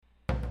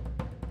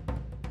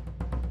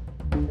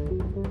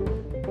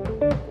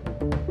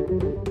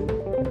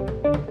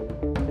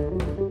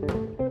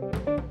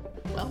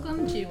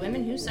Welcome to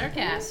Women Who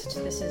Sarcast.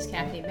 This is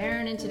Kathy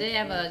Barron, and today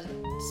I have a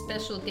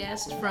special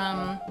guest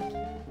from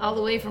all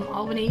the way from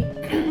Albany,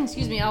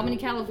 Albany,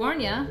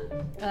 California,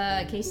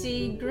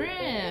 Casey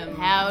Grimm.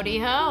 Howdy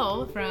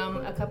ho.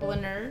 From A Couple of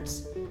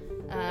Nerds.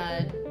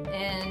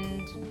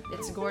 And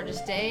it's a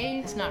gorgeous day.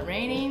 It's not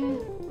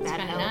raining. It's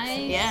kind of nice.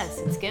 Yes,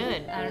 it's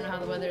good. I don't know how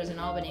the weather is in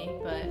Albany,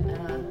 but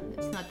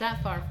it's not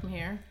that far from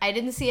here. I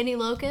didn't see any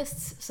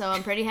locusts, so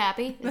I'm pretty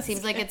happy. It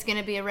seems like it's going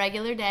to be a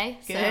regular day.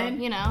 Good.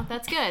 So,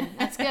 that's good.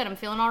 That's good. I'm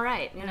feeling all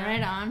right.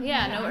 Right on.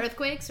 Yeah, no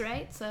earthquakes,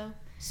 right?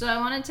 So I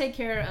want to take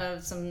care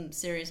of some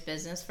serious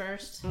business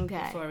first.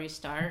 Okay. Before we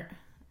start.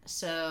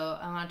 So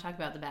I want to talk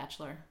about The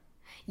Bachelor.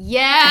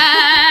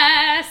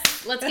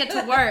 Yes! Let's get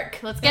to work.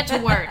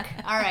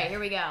 All right, here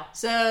we go.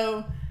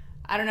 So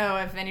I don't know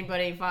if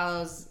anybody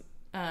follows.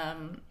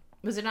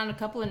 Was it on A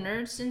Couple of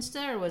Nerds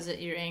Insta, or was it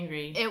You're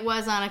Angry? It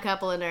was on A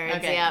Couple of Nerds.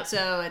 Okay. Yep.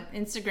 So at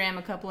Instagram,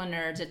 A Couple of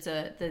Nerds.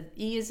 The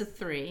E is a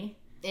 3.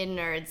 In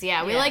Nerds,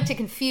 yeah. We like to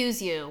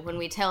confuse you when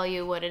we tell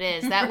you what it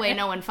is. That way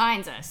no one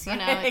finds us. You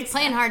know, it's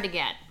playing hard to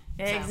get.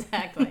 So.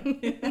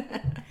 Exactly.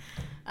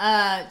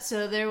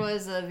 So there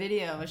was a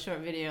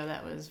short video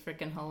that was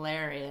freaking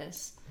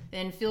hilarious.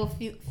 And feel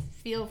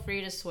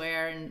free to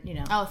swear, and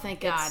Oh,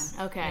 thank God.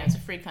 Okay, it's a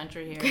free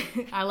country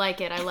here. I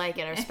like it.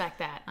 I respect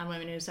that. On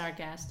Women Who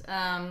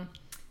Sarcast.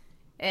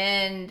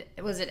 And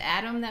was it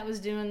Adam that was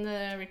doing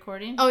the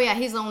recording? Oh yeah,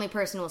 he's the only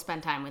person who will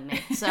spend time with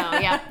me. So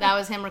yeah, that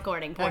was him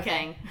recording. Poor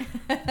thing.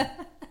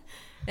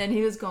 And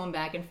he was going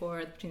back and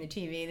forth between the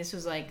TV. This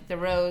was like the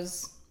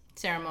rose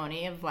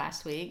ceremony of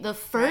last week. The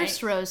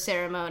first rose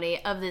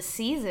ceremony of the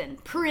season.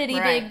 Pretty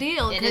big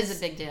deal. It is a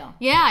big deal.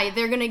 Yeah,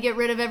 they're going to get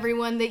rid of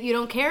everyone that you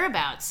don't care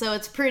about. So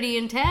it's pretty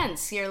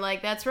intense. You're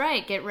like, that's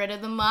right. Get rid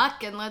of the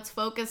muck and let's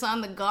focus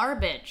on the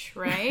garbage,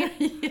 right?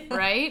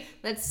 Right?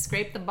 Let's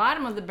scrape the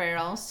bottom of the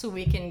barrel so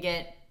we can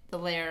get the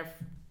layer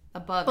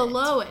above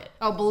below it.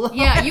 Oh, below.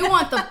 Yeah, you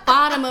want the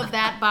bottom of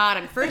that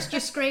bottom. First you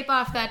scrape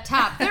off that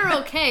top. They're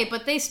okay,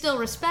 but they still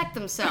respect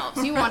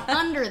themselves. You want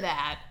under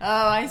that.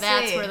 Oh, I see.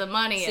 That's where the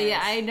money is. See,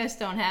 I just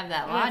don't have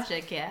that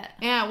logic yet.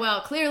 Yeah,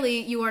 well, clearly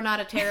you are not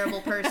a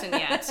terrible person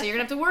yet, so you're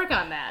going to have to work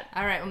on that.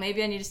 All right, well,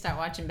 maybe I need to start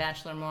watching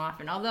Bachelor more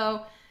often.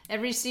 Although,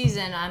 every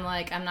season, I'm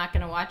like, I'm not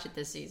going to watch it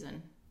this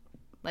season.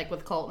 Like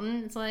with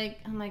Colton, it's like,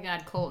 oh my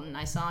God, Colton.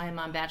 I saw him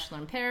on Bachelor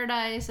in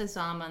Paradise. I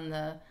saw him on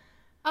the...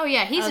 Oh,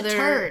 yeah, he's a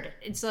turd.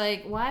 It's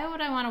like, why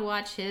would I want to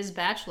watch his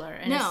Bachelor?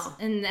 And no.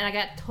 And then I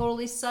got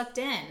totally sucked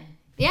in.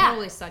 Yeah.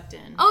 Totally sucked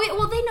in. Oh, yeah,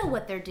 well, they know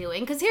what they're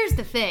doing. Because here's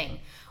the thing.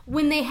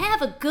 When they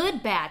have a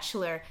good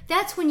Bachelor,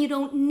 that's when you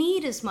don't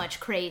need as much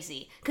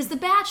crazy. Because the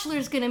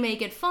Bachelor's going to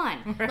make it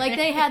fun. Right. Like,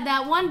 they had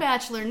that one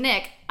Bachelor,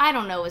 Nick. I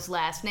don't know his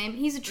last name.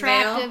 He's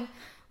attractive.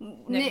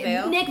 Nick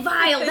Vale? Nick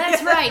Vile,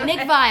 that's right,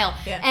 Nick Vile.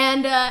 Yeah.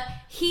 And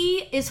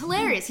he is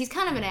hilarious. He's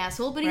kind of an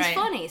asshole, but he's right.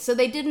 funny. So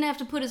they didn't have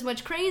to put as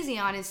much crazy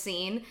on his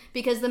scene,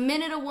 because the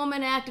minute a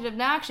woman acted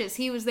obnoxious,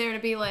 he was there to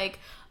be like,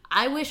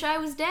 I wish I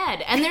was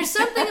dead. And there's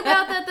something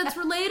about that that's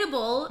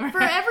relatable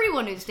for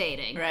everyone who's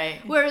dating.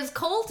 Right. Whereas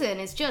Colton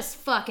is just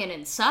fucking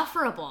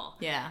insufferable.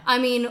 Yeah. I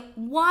mean,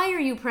 why are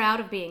you proud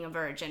of being a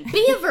virgin?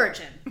 Be a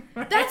virgin.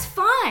 Right. That's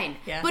fine.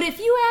 Yeah. But if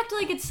you act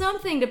like it's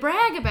something to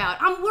brag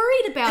about, I'm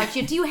worried about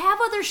you. Do you have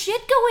other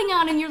shit going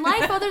on in your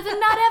life other than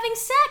not having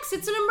sex?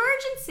 It's an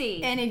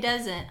emergency. And he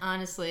doesn't,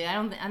 honestly.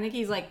 I think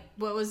he's like,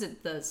 what was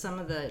it, some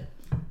of the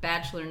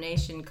Bachelor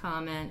Nation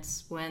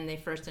comments when they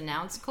first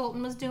announced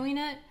Colton was doing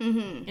it.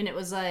 Mm-hmm. And it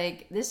was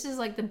like, this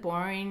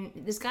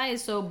guy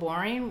is so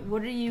boring.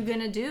 What are you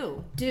going to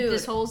do? Dude.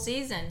 This whole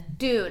season.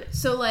 Dude,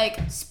 so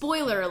like,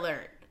 spoiler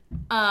alert.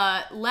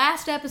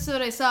 Last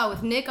episode I saw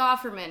with Nick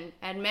Offerman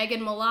and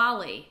Megan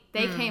Mullally,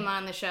 they came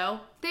on the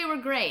show. They were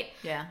great.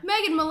 Yeah.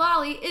 Megan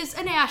Mullally is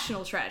a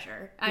national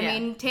treasure. I Yeah.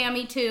 mean,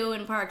 Tammy too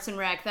in Parks and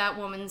Rec, that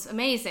woman's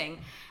amazing.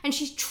 And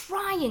she's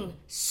trying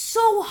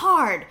so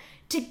hard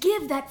to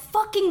give that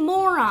fucking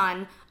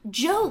moron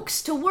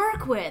jokes to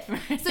work with.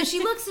 So she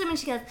looks at him and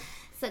she goes,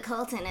 so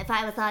Colton, if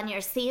I was on your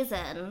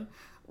season,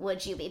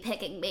 would you be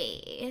picking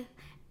me?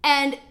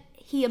 And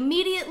he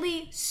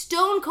immediately,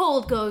 stone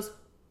cold, goes,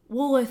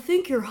 well, I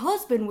think your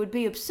husband would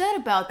be upset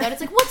about that.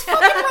 It's like, what's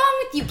fucking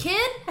wrong with you,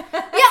 kid?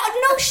 Yeah,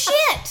 no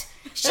shit.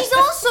 She's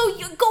also old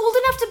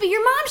enough to be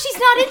your mom. She's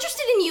not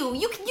interested in you.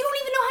 You don't even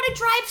know how to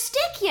drive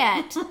stick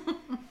yet.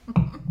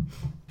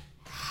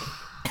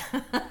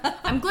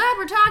 I'm glad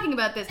we're talking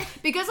about this,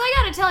 because I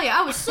gotta tell you,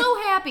 I was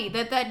so happy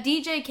that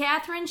DJ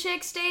Catherine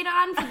chick stayed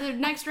on for the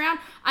next round.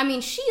 I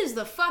mean, she is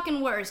the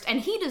fucking worst,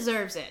 and he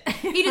deserves it.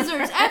 He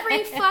deserves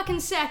every fucking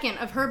second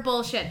of her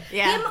bullshit.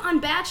 Yeah. Him on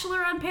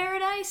Bachelor on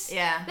Paradise?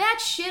 Yeah. That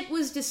shit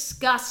was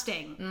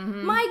disgusting.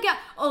 Mm-hmm. My God.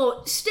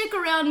 Oh, stick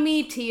around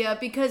me, Tia,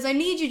 because I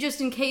need you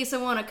just in case I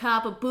want to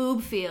cop a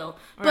boob feel.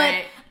 But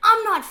right.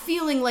 I'm not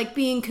feeling like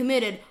being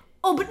committed.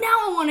 Oh, but now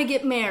I want to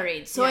get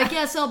married, so I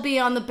guess I'll be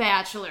on The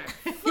Bachelor.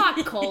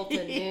 Fuck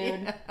Colton,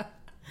 dude.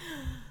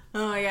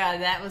 Oh yeah,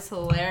 that was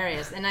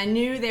hilarious. And I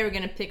knew they were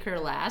going to pick her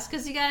last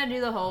because you got to do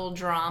the whole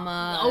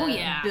drama. Oh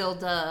yeah,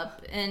 build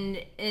up, and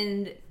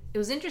it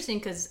was interesting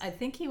because I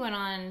think he went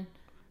on.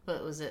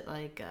 What was it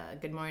like?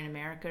 Good Morning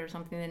America or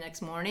something the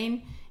next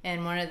morning,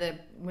 and one of the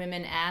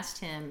women asked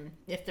him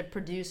if the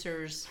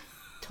producers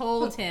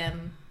told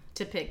him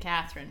to pick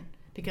Catherine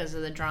because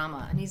of the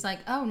drama, and he's like,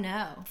 "Oh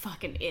no,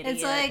 fucking idiot!"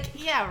 It's like,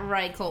 yeah,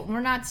 right, Colton.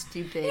 We're not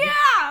stupid.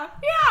 Yeah.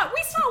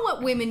 We saw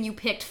what women you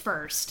picked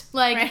first.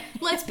 Like, right.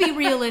 Let's be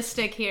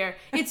realistic here.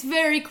 It's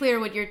very clear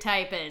what your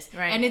type is,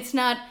 right? And it's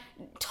not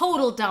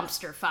total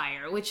dumpster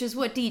fire, which is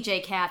what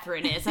DJ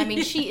Catherine is. I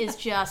mean, she is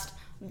just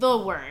the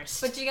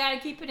worst. But you got to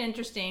keep it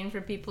interesting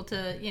for people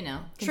to,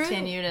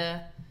 continue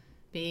to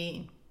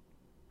be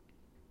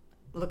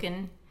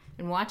looking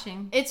and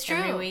watching. It's true.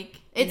 Every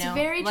week. It's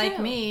very true. Like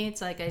me,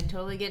 it's like I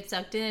totally get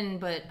sucked in,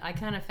 but I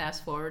kind of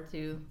fast forward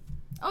to.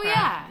 Oh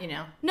yeah.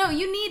 No,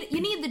 you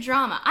need the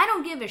drama. I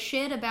don't give a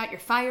shit about your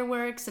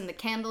fireworks and the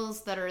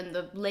candles that are in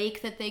the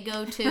lake that they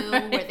go to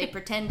where they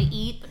pretend to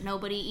eat but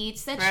nobody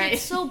eats. That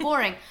shit's so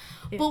boring.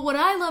 Yeah. But what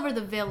I love are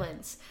the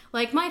villains.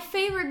 Like my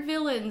favorite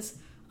villains.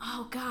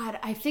 Oh, God,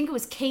 I think it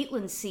was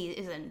Caitlyn's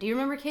season. Do you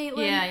remember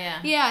Caitlyn? Yeah.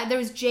 Yeah, there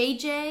was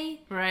JJ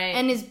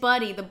and his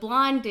buddy, the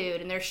blonde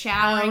dude, and they're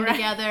showering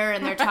together,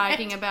 and they're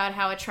talking about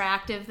how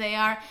attractive they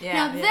are.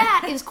 Yeah,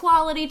 that is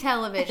quality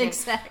television.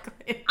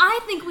 Exactly. I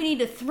think we need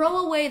to throw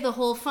away the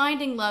whole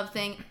Finding Love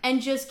thing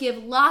and just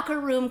give locker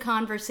room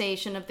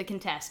conversation of the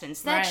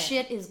contestants. That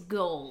shit is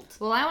gold.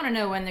 Well, I want to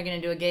know when they're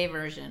going to do a gay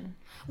version.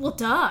 Well,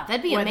 duh,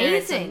 that'd be amazing. Whether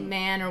it's a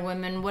man or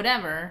woman,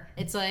 whatever.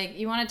 It's like,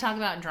 you want to talk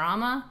about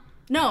drama?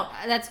 No,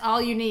 that's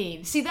all you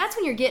need. See, that's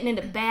when you're getting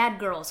into bad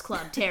girls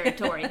club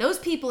territory. Those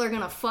people are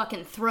gonna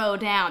fucking throw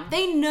down.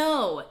 They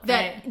know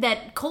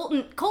that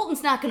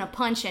Colton's not gonna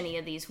punch any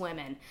of these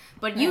women.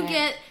 But you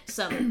get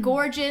some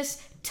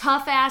gorgeous,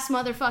 tough-ass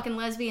motherfucking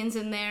lesbians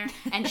in there,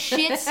 and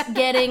shit's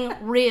getting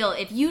real.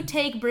 If you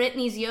take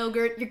Britney's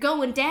yogurt, you're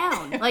going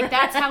down. Like,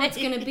 that's how it's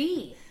gonna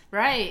be.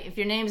 Right. If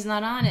your name's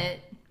not on it,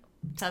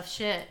 tough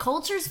shit.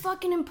 Culture's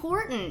fucking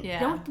important. Yeah.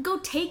 Don't go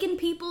taking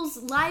people's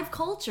live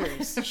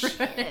cultures.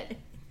 Shit.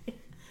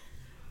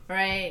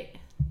 Right.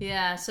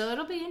 Yeah, so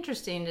it'll be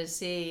interesting to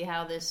see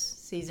how this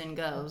season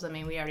goes. I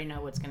mean, we already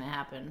know what's going to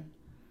happen.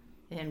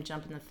 Him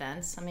jumping the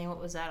fence. I mean, what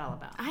was that all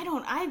about?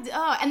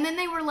 And then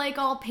they were like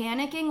all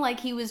panicking like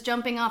he was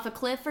jumping off a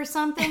cliff or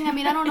something. I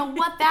mean, I don't know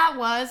what that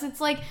was.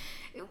 It's like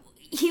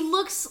he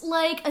looks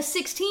like a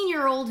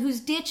 16-year-old who's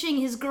ditching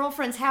his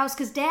girlfriend's house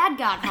because dad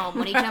got home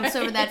when he jumps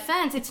over that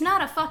fence. It's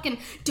not a fucking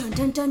dun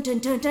dun dun dun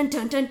dun dun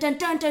dun dun dun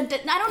dun dun.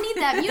 I don't need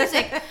that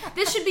music.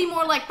 This should be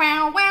more like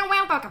wow wow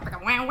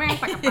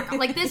wow.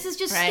 Like this is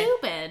just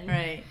stupid.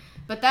 Right.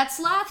 But that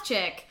sloth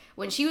chick,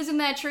 when she was in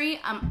that tree,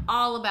 I'm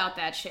all about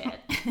that shit.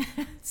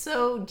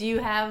 So, do you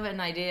have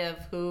an idea of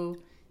who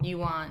you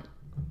want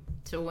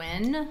to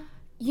win?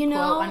 Quote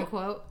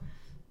unquote.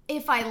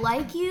 If I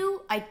like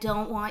you, I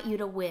don't want you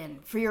to win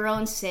for your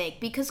own sake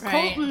because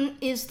Colton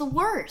is the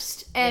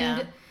worst.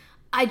 And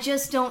I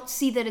just don't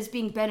see that as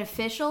being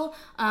beneficial.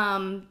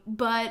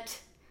 But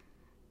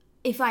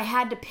if I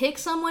had to pick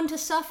someone to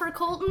suffer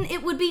Colton,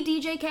 it would be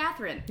DJ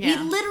Catherine. Yeah.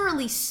 He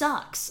literally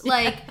sucks.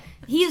 Like,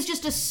 he is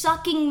just a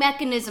sucking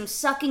mechanism,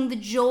 sucking the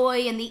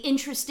joy and the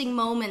interesting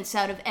moments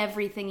out of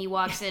everything he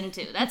walks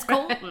into. That's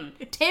Colton.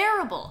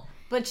 Terrible.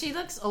 But she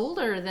looks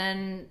older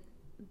than...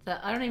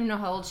 I don't even know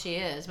how old she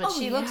is, but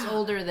she looks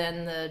older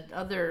than the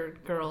other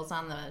girls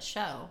on the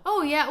show.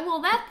 Oh, yeah.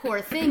 Well, that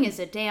poor thing is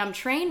a damn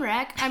train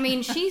wreck. I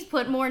mean, she's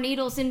put more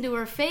needles into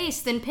her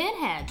face than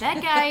Pinhead.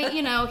 That guy,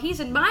 he's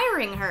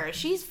admiring her.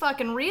 She's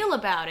fucking real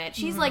about it.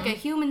 She's like a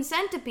human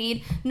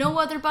centipede, no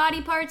other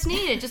body parts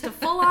needed, just a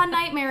full-on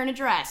nightmare in a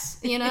dress,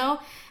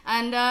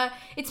 And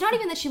it's not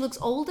even that she looks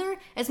older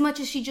as much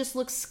as she just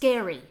looks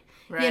scary,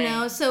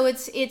 So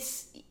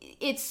it's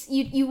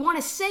you want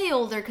to say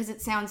older because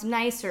it sounds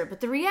nicer,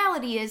 but the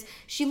reality is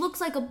she looks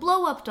like a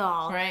blow-up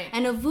doll,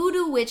 and a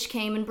voodoo witch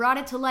came and brought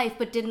it to life,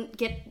 but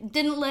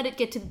didn't let it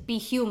get to be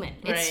human.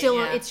 It's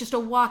it's just a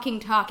walking,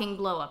 talking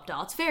blow-up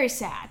doll. It's very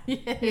sad.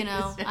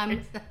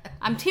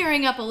 I'm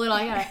tearing up a little.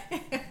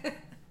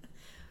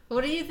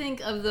 What do you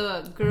think of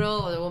the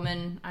girl or the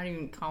woman? I don't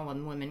even call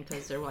them women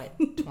because they're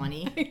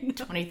 20,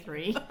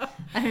 23.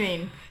 I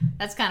mean,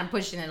 that's kind of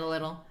pushing it a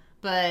little,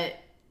 but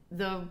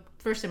the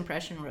first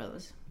impression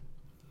Rose.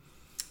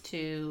 I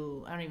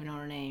don't even know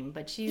her name,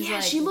 but she's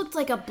she looked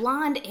like a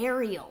blonde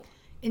Ariel.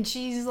 And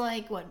she's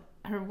like,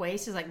 her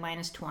waist is like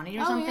minus 20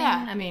 or something?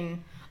 Yeah. I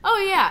mean...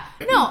 Oh, yeah.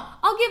 No,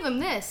 I'll give him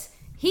this.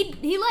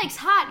 He likes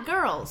hot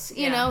girls,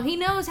 you know? He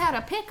knows how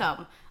to pick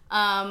them.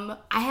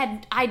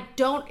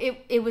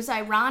 It was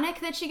ironic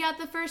that she got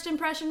the first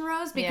impression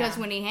rose because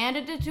when he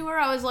handed it to her,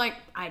 I was like,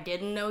 I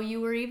didn't know you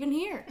were even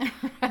here.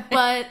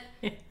 But...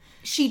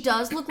 She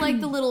does look like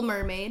the Little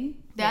Mermaid.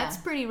 That's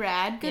pretty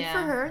rad. Good for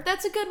her.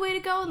 That's a good way to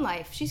go in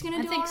life. She's going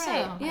to do all right.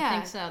 So. Yeah. I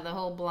think so. The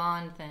whole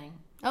blonde thing.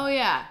 Oh,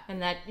 yeah. And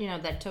that,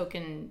 that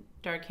token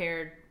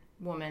dark-haired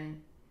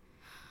woman.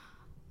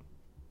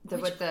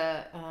 What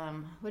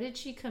did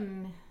she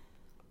come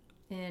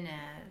in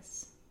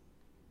as?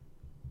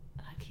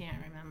 can't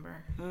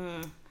remember.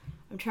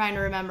 I'm trying to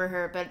remember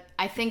her, but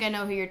I think I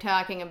know who you're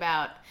talking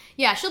about.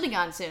 Yeah, she'll be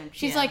gone soon.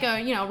 She's like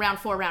a, round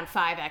 4, round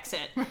 5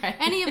 exit. Right.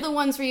 Any of the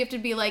ones where you have to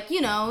be like,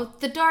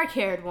 the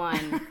dark-haired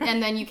one,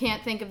 and then you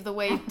can't think of the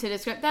way to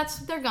describe.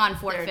 They're gone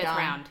 4th, 5th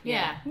round.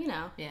 Yeah.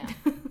 Yeah.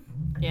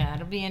 Yeah,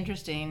 it'll be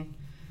interesting.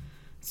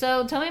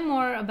 So tell me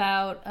more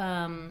about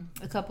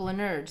A Couple of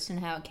Nerds and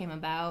how it came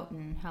about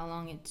and how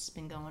long it's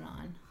been going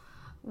on.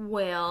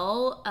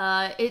 Well,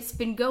 it's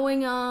been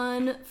going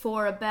on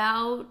for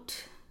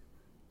about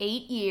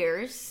 8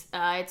 years.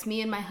 It's me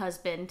and my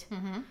husband.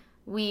 Mm-hmm.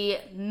 We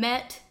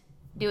met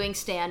doing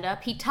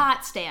stand-up. He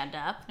taught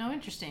stand-up. Oh,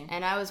 interesting.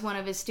 And I was one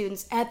of his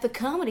students at the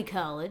Comedy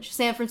College,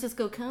 San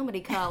Francisco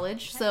Comedy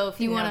College. So if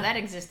you want to... that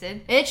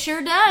existed. It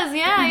sure does,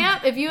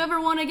 yeah. If you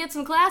ever want to get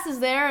some classes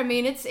there, I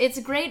mean, it's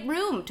a great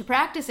room to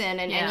practice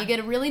in. And you get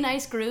a really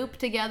nice group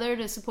together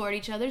to support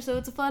each other. So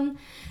it's a fun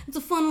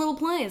little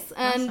place.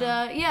 Awesome.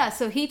 And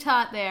so he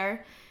taught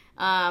there.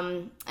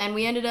 And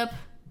we ended up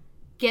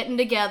getting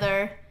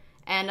together.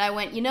 And I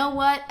went, you know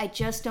what? I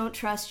just don't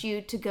trust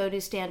you to go do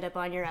stand-up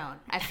on your own.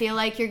 I feel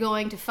like you're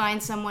going to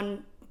find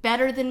someone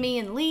better than me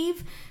and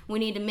leave. We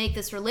need to make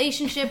this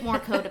relationship more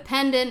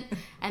codependent.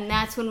 And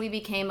that's when we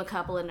became A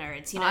Couple of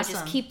Nerds. Awesome.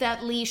 Just keep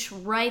that leash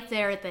right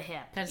there at the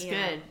hip. That's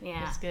good.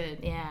 Yeah. That's good.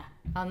 Yeah.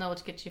 I'll know what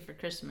to get you for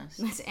Christmas.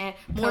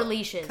 More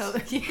leashes.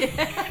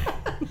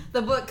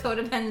 The book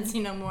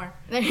Codependency No More.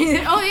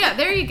 Oh yeah,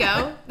 there you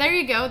go.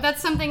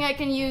 That's something I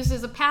can use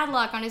as a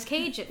padlock on his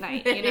cage at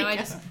night. I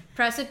just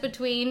press it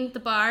between the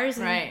bars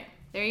and right.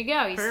 There you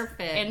go. He's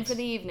perfect. In for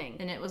the evening.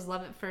 And it was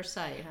love at first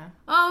sight, huh?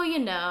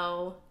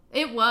 Oh,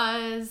 it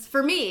was.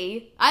 For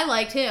me, I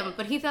liked him,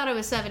 but he thought I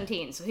was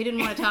 17, so he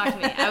didn't want to talk to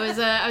me.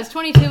 I was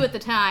 22 at the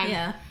time.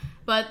 Yeah.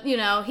 But,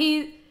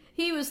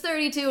 he was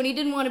 32 and he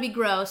didn't want to be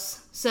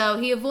gross, so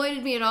he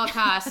avoided me at all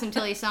costs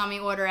until he saw me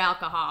order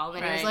alcohol.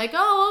 And he was like,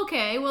 oh,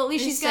 okay, well, at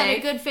least she's got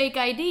a good fake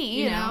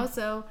ID, you know,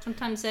 so...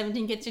 Sometimes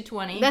 17 gets you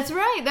 20. That's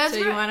right, So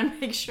you want to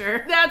make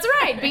sure. That's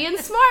right, being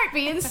smart,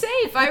 being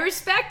safe, I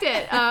respect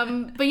it.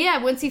 But yeah,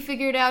 once he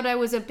figured out I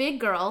was a big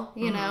girl,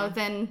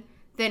 then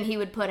he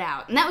would put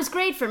out. And that was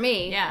great for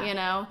me,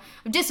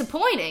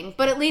 Disappointing,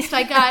 but at least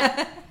I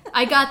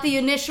got the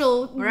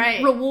initial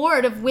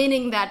reward of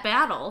winning that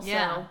battle.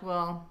 Yeah, so.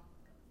 well...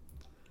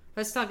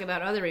 Let's talk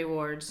about other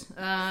rewards.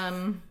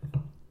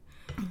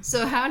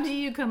 So how do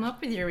you come up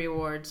with your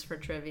rewards for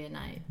trivia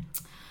night?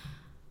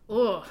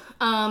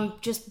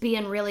 Just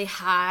being really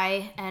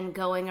high and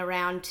going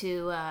around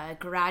to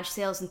garage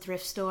sales and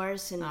thrift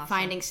stores and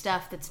finding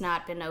stuff that's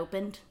not been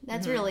opened.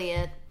 That's really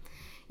it.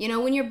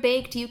 When you're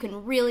baked, you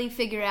can really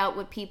figure out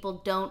what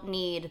people don't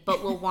need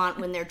but will want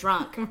when they're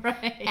drunk.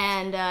 Right.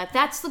 And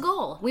that's the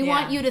goal. We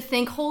want you to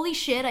think, holy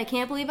shit, I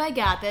can't believe I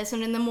got this.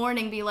 And in the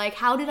morning be like,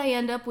 how did I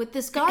end up with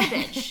this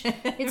garbage?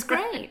 It's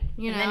great.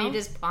 And then you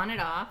just pawn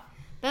it off.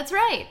 That's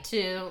right.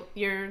 To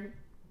your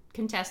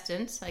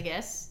contestants, I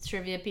guess.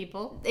 Trivia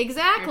people.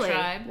 Exactly. Your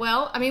tribe.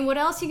 Well, I mean, what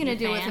else are you going to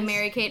do fans. with a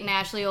Mary-Kate and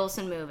Ashley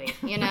Olsen movie?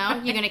 You're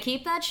going to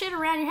keep that shit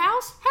around your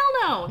house?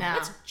 Hell no.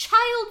 That's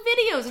child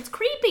videos. It's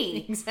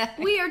creepy.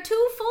 Exactly. We are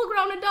 2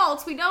 full-grown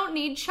adults. We don't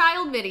need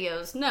child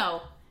videos.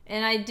 No.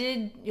 And I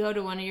did go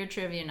to one of your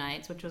trivia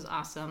nights, which was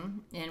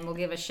awesome. And we'll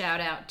give a shout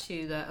out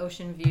to the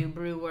Ocean View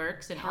Brew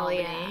Works in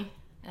Albany.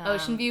 Yeah.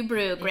 Ocean View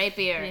Brew, great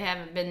beer. If you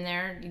haven't been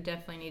there, you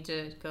definitely need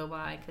to go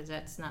by because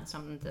that's not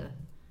something to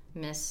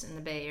miss in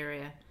the Bay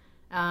Area.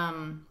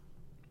 And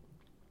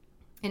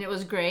it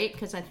was great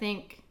because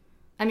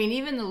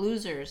even the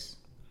losers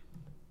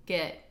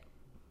get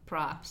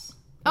props.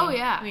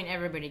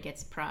 Everybody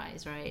gets a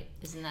prize, right?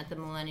 Isn't that the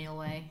millennial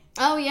way?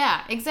 Oh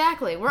yeah,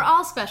 exactly. We're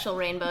all special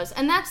rainbows,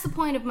 and that's the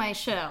point of my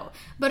show.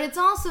 But it's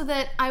also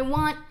that I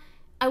want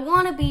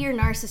to be your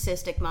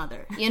narcissistic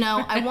mother.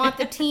 I want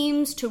the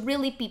teams to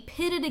really be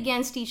pitted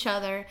against each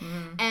other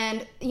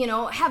and,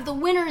 have the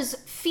winners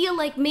feel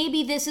like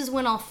maybe this is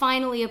when I'll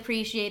finally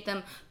appreciate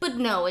them. But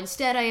no,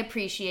 instead I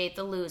appreciate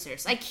the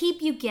losers. I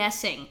keep you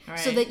guessing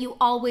so that you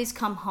always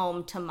come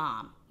home to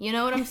mom. You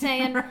know what I'm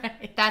saying?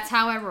 Right. That's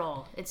how I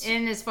roll.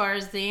 And as far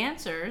as the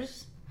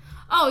answers...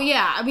 Oh,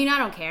 yeah. I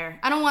don't care.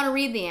 I don't want to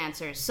read the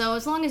answers. So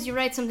as long as you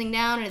write something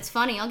down and it's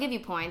funny, I'll give you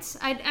points.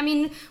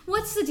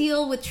 What's the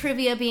deal with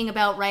trivia being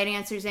about right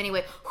answers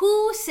anyway?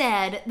 Who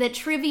said that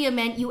trivia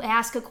meant you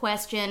ask a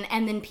question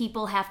and then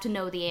people have to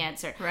know the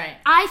answer? Right.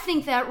 I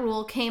think that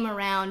rule came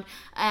around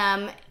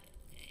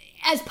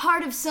as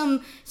part of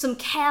some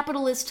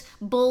capitalist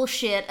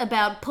bullshit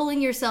about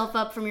pulling yourself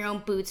up from your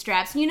own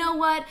bootstraps. And you know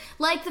what?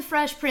 Like the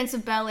Fresh Prince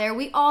of Bel-Air,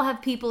 we all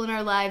have people in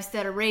our lives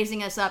that are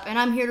raising us up, and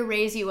I'm here to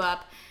raise you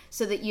up.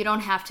 So that you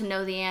don't have to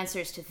know the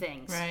answers to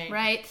things.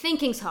 Right?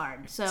 Thinking's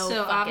hard.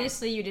 So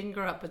obviously you didn't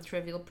grow up with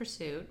Trivial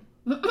Pursuit.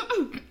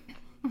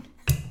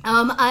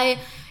 I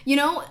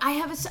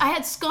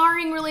had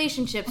scarring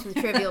relationships with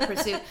Trivial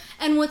Pursuit,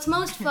 and what's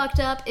most fucked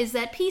up is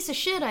that piece of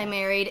shit I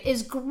married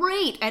is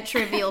great at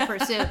Trivial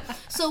Pursuit.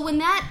 So when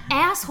that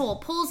asshole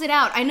pulls it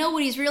out, I know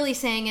what he's really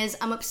saying is,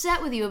 I'm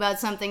upset with you about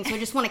something, so I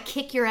just want to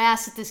kick your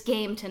ass at this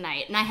game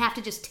tonight, and I have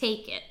to just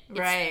take it.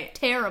 It's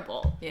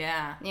terrible.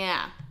 Yeah.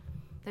 Yeah.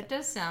 That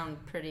does sound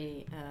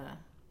pretty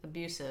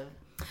abusive.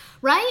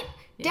 Right?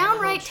 Yeah,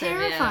 downright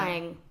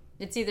terrifying.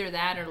 It's either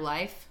that or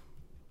Life.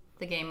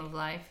 The Game of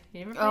Life.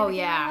 You ever played Oh, the Game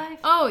yeah. of Life?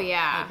 Oh,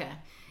 yeah. Okay.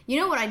 You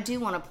know what I do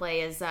want to play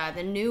is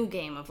the new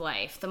Game of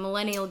Life, the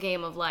Millennial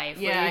Game of Life.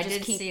 Yeah, where you I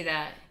just did see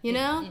that. You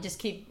know? You just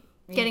keep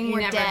getting more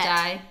never debt.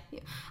 Die.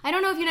 I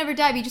don't know if you never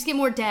die, but you just get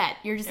more debt.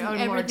 You're just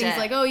everything's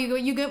like, oh,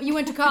 you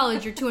went to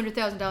college, you're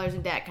 $200,000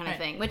 in debt, kind of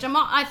thing. Which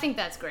I think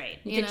that's great.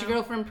 You get your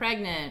girlfriend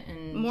pregnant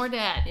and more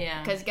debt.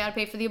 Yeah, because you got to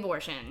pay for the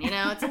abortion.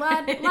 It's a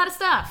lot of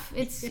stuff.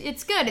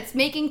 It's good. It's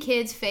making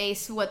kids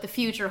face what the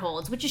future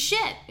holds, which is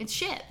shit. It's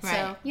shit.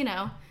 Right.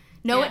 So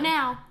know it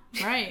now.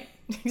 Right.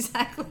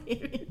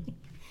 Exactly.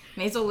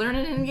 May as well learn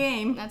it in the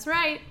game. That's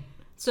right.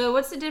 So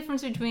what's the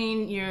difference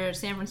between your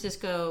San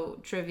Francisco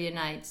trivia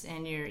nights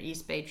and your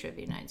East Bay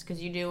trivia nights?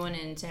 Because you do one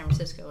in San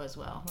Francisco as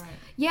well, right?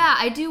 Yeah,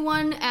 I do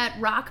one at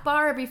Rock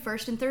Bar every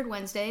first and third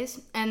Wednesdays,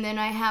 and then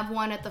I have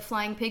one at the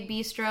Flying Pig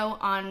Bistro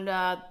on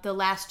the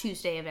last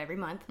Tuesday of every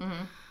month.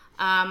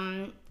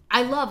 Mm-hmm.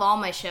 I love all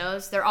my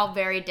shows. They're all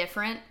very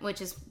different,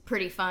 which is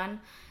pretty fun.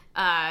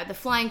 The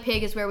Flying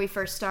Pig is where we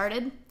first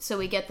started, so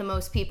we get the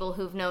most people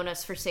who've known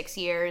us for 6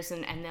 years,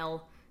 and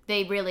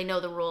they really know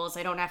the rules.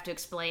 I don't have to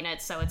explain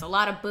it, so it's a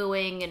lot of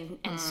booing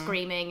and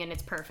screaming, and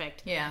it's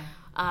perfect. Yeah.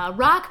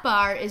 Rock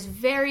Bar is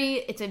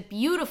it's a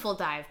beautiful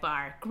dive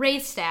bar,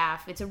 great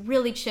staff, it's a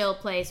really chill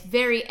place,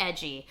 very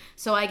edgy,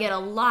 so I get a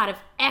lot of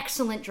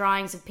excellent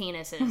drawings of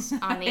penises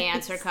on the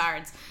answer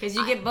cards. Because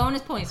you get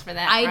bonus points for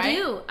that, I right?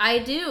 do.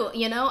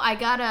 I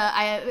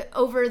got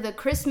over the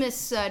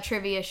Christmas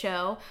trivia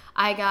show,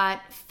 I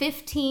got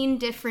 15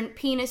 different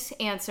penis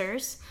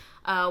answers.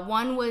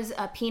 One was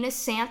a penis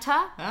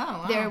Santa. Oh,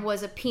 wow. There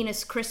was a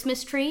penis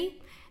Christmas tree.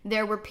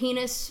 There were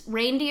penis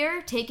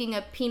reindeer taking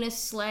a penis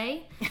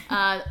sleigh.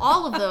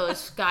 All of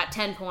those got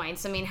 10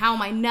 points. I mean, how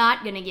am I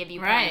not going to give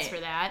you points for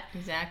that?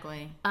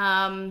 Exactly.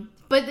 But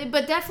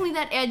definitely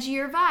that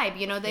edgier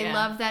vibe. They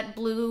love that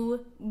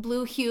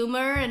blue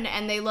humor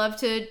and they love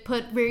to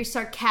put very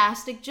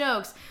sarcastic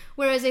jokes.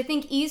 Whereas I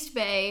think East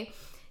Bay,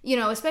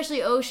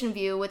 especially Ocean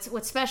View,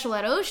 what's special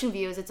at Ocean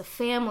View is it's a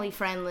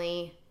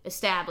family-friendly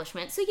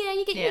establishment. So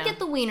you get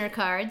the wiener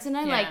cards, and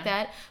I like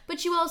that.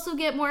 But you also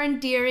get more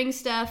endearing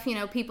stuff.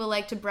 People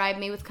like to bribe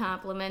me with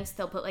compliments.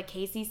 They'll put like,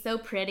 Casey's so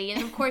pretty,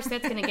 and of course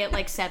that's going to get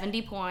like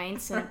 70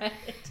 points. And, right.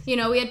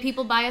 We had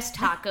people buy us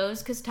tacos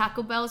because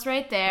Taco Bell's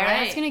right there. Right.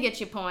 That's going to get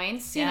you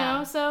points. You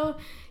know, so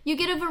you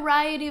get a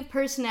variety of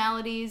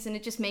personalities, and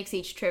it just makes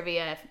each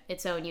trivia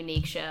its own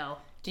unique show.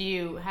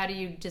 How do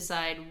you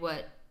decide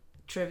what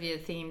trivia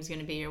theme is going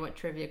to be or what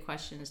trivia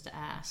questions to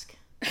ask?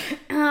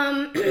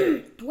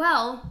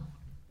 Well,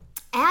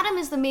 Adam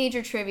is the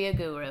major trivia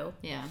guru.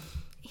 Yeah.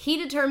 He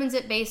determines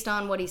it based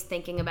on what he's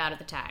thinking about at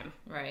the time.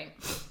 Right.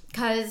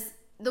 Because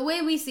the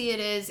way we see it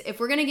is, if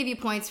we're going to give you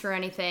points for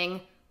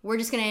anything, we're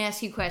just going to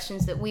ask you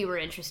questions that we were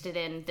interested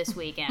in this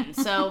weekend.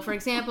 So, for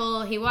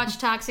example, he watched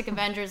Toxic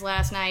Avengers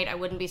last night. I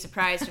wouldn't be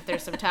surprised if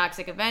there's some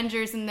Toxic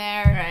Avengers in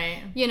there.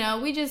 Right.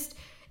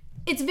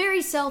 It's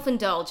very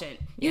self-indulgent.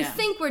 You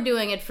think we're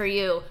doing it for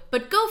you,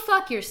 but go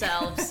fuck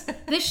yourselves.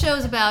 This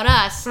show's about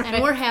us,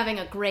 and we're having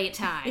a great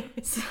time.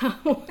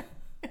 So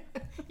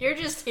you're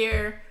just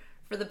here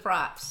for the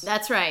props.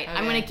 That's right. Okay.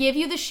 I'm going to give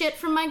you the shit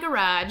from my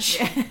garage,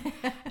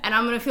 and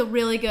I'm going to feel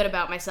really good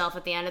about myself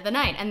at the end of the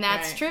night, and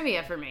that's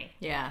trivia for me.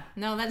 Yeah.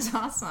 No, that's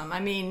awesome. I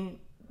mean,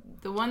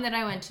 the one that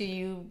I went to,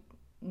 you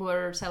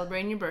were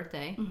celebrating your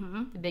birthday,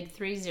 the big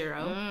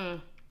 3-0.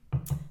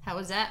 How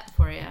was that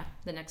for you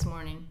the next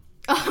morning?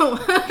 Oh,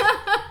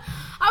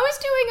 I was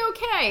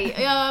doing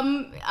okay.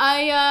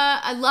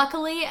 I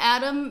luckily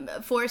Adam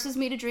forces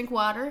me to drink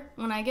water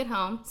when I get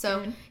home,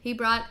 so he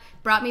brought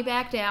me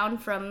back down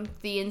from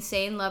the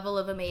insane level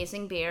of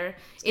amazing beer.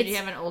 Did you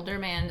have an older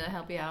man to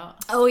help you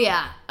out? Oh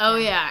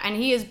yeah, and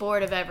he is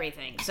bored of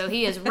everything, so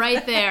he is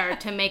right there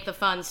to make the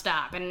fun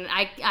stop, and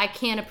I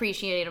can't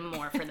appreciate him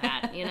more for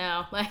that,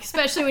 like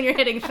especially when you're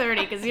hitting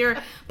 30, because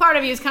part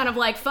of you is kind of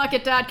like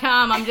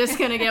fuckit.com, I'm just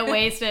gonna get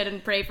wasted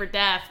and pray for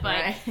death,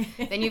 but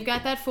then you've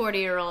got that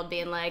 40-year-old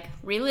being like,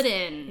 reel it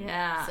in.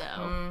 Yeah.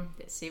 So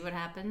see what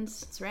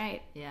happens. That's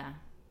right. Yeah.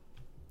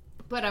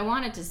 But I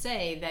wanted to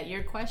say that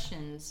your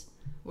questions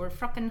were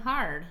fucking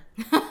hard.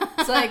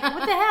 It's like,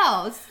 what the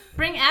hell? Let's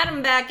bring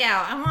Adam back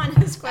out. I want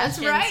his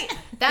questions. That's right.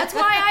 That's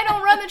why I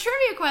don't run the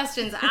trivia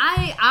questions.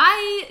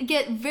 I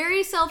get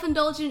very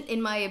self-indulgent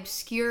in my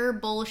obscure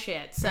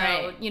bullshit.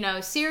 So,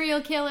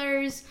 serial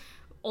killers,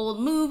 old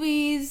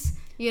movies,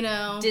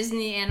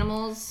 Disney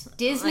animals.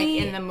 Disney.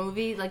 Like in the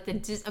movie. Like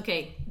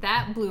okay,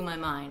 that blew my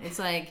mind. It's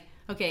like,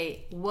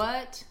 okay,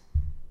 what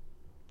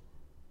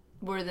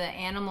were the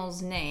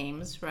animals'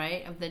 names,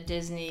 right, of the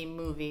Disney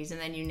movies?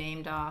 And then you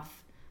named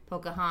off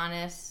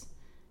Pocahontas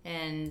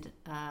and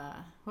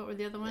what were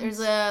the other ones? There's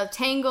a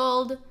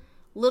Tangled,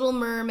 Little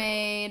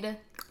Mermaid.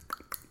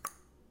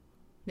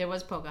 There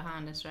was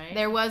Pocahontas, right?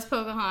 There was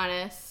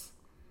Pocahontas.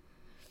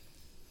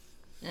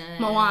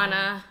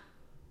 Moana.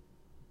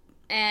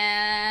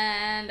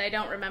 And I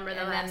don't remember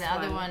the last one. And then the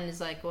other one is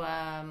like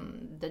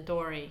the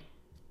Dory.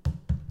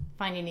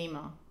 Finding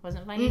Nemo.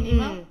 Wasn't Finding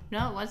Nemo?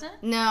 No, it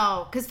wasn't?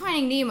 No, because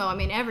Finding Nemo, I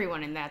mean,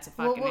 everyone in that's a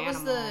fucking what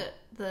animal. Was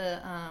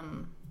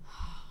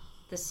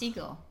the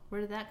seagull? Where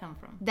did that come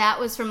from? That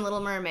was from Little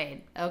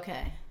Mermaid.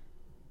 Okay.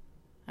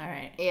 All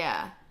right.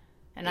 Yeah.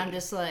 And I'm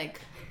just like,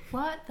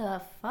 what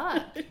the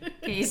fuck,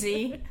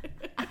 Casey?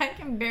 I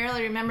can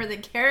barely remember the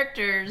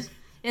characters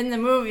in the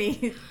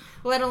movie,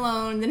 let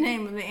alone the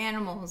name of the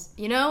animals.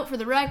 You know, for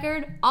the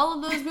record, all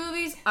of those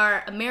movies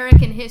are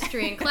American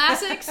history and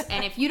classics,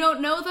 and if you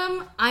don't know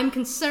them, I'm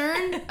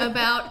concerned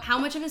about how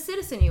much of a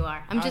citizen you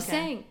are. I'm just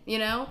saying, you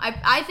know?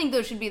 I think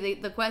those should be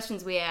the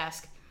questions we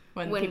ask.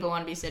 When people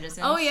want to be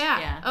citizens? Oh,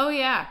 yeah. Oh,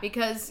 yeah.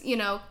 Because, you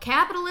know,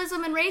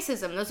 capitalism and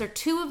racism, those are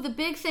two of the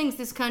big things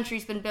this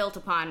country's been built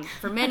upon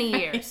for many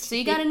years. So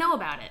you got to know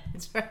about it.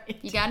 That's right.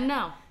 You got to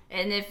know.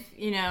 And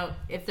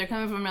if they're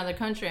coming from another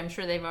country, I'm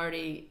sure they've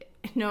already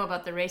know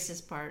about the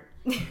racist part.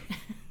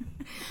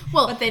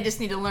 Well, but they just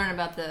need to learn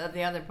about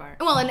the other part.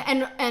 Well,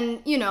 and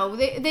you know,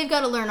 they've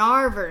got to learn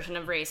our version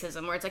of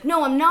racism, where it's like,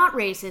 no, I'm not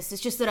racist.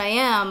 It's just that I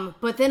am,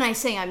 but then I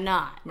say I'm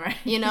not. Right.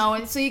 You know,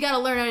 and so you got to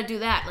learn how to do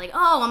that. Like,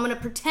 oh, I'm going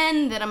to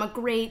pretend that I'm a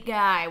great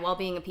guy while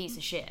being a piece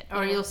of shit.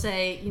 Or you'll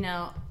say, you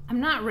know, I'm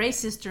not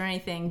racist or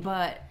anything,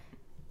 but,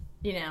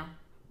 you know.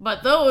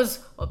 But those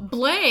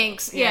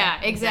blanks,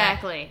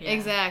 exactly.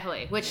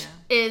 Which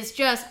is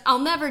just, I'll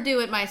never do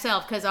it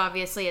myself because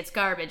obviously it's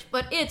garbage,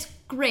 but it's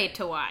great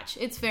to watch.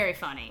 It's very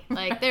funny.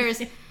 Like,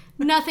 there's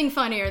nothing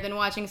funnier than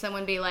watching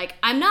someone be like,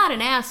 I'm not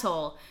an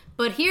asshole,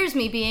 but here's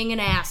me being an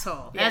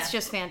asshole. That's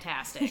just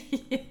fantastic.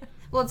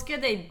 Well, it's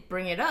good they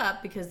bring it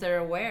up because they're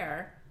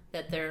aware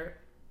that they're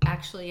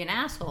actually an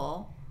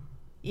asshole,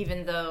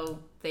 even though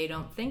they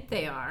don't think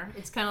they are.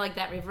 It's kind of like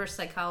that reverse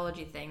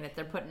psychology thing that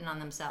they're putting on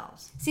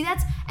themselves. See,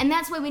 that's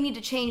why we need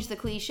to change the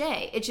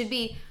cliche. It should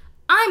be,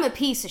 I'm a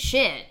piece of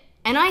shit,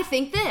 and I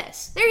think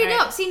this. There you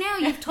go. See, now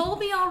you've told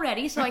me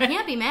already, so I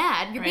can't be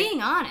mad. You're being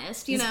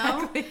honest, you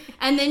know?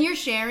 And then you're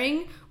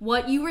sharing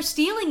what you were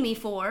stealing me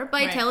for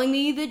by telling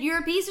me that you're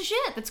a piece of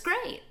shit. That's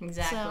great.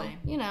 Exactly.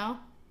 So, you know.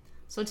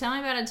 So tell me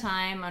about a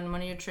time on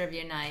one of your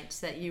trivia nights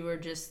that you were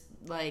just,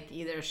 like,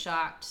 either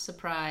shocked,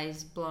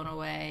 surprised, blown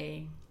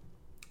away.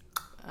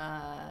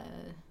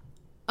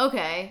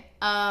 Okay.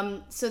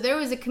 So there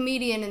was a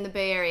comedian in the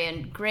Bay Area,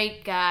 and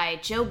great guy,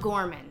 Joe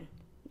Gorman.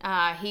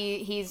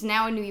 He's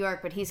now in New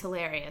York, but he's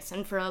hilarious.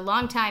 And for a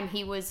long time,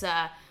 he was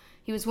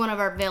one of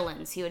our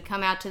villains. He would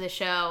come out to the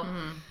show,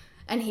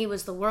 and he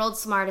was the world's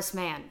smartest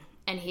man.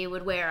 And he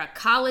would wear a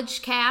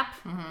college cap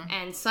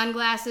and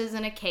sunglasses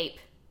and a cape.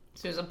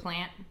 So he was a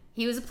plant?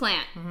 He was a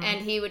plant. And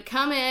he would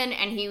come in,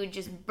 and he would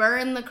just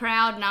burn the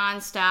crowd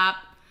nonstop.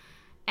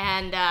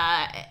 And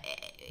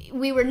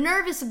we were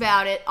nervous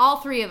about it. All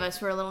three of us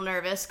were a little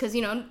nervous because,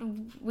 you know,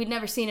 we'd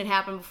never seen it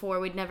happen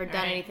before. We'd never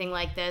done anything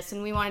like this,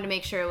 and we wanted to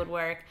make sure it would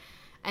work.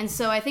 And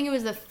so I think it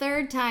was the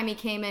third time he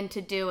came in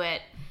to do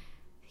it.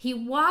 He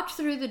walked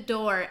through the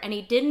door, and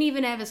he didn't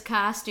even have his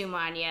costume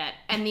on yet.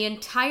 And the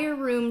entire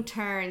room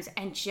turns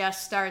and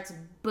just starts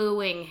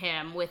booing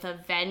him with a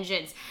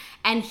vengeance.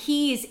 And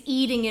he's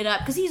eating it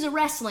up because he's a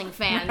wrestling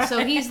fan.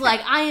 So he's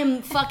like, I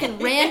am fucking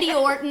Randy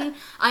Orton.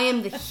 I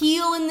am the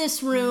heel in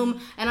this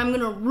room, and I'm going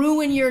to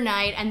ruin your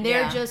night. And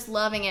they're just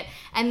loving it.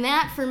 And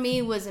that, for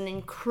me, was an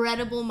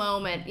incredible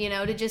moment, you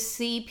know, to just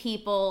see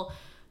people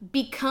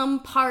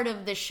become part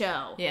of the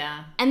show.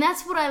 Yeah. And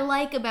that's what I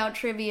like about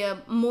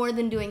trivia more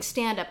than doing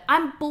stand-up.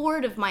 I'm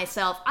bored of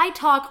myself. I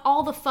talk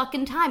all the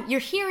fucking time.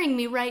 You're hearing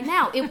me right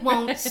now. It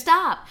won't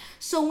stop.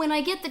 So when I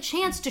get the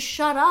chance to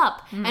shut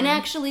up and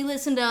actually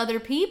listen to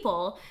other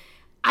people,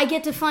 I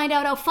get to find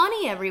out how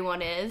funny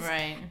everyone is.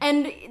 Right.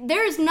 And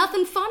there's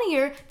nothing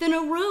funnier than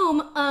a room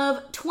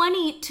of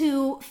 20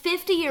 to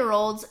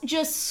 50-year-olds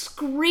just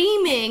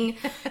screaming,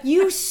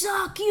 you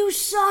suck,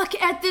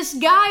 at this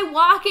guy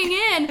walking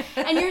in.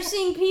 And you're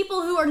seeing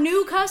people who are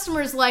new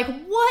customers like,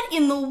 what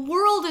in the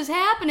world is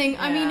happening?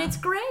 I mean, it's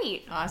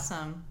great.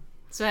 Awesome.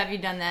 So have you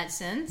done that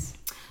since?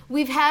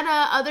 We've had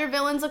other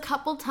villains a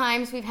couple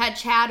times. We've had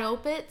Chad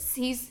Opitz.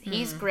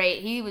 He's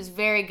great. He was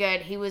very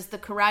good. He was the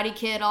Karate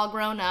Kid all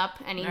grown up,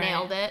 and he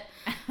nailed it.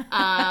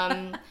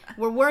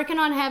 We're working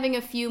on having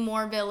a few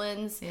more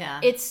villains.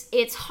 Yeah.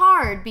 It's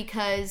hard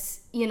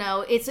because, you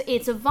know,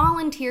 it's a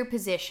volunteer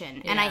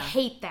position, and I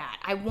hate that.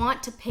 I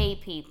want to pay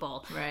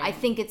people. Right. I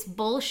think it's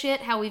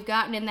bullshit how we've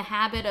gotten in the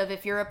habit of,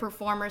 if you're a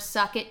performer,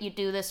 suck it, you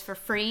do this for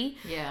free.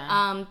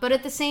 Yeah. But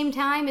at the same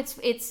time,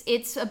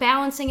 it's a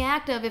balancing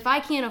act of, if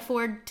I can't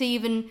afford to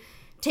even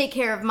take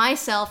care of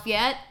myself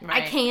yet,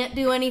 I can't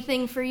do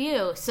anything for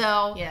you.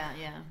 So yeah.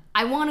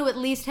 I want to at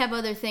least have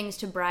other things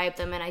to bribe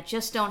them, and I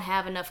just don't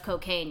have enough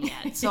cocaine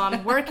yet. So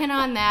I'm working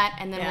on that,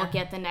 and then we'll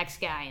get the next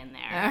guy in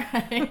there.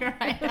 All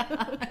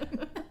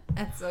right.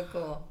 That's so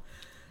cool.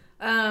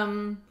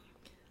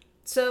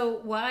 So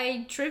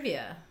why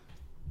trivia?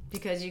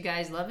 Because you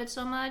guys love it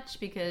so much?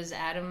 Because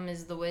Adam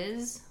is the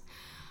whiz?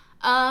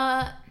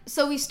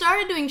 So we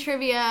started doing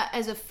trivia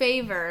as a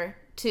favor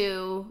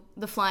to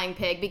the Flying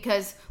Pig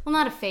because, well,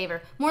 not a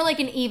favor, more like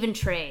an even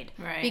trade.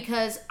 Right.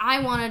 Because I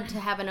wanted to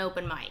have an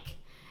open mic.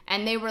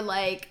 And they were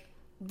like,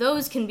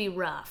 those can be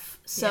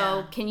rough.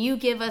 So can you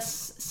give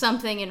us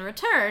something in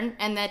return?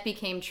 And that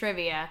became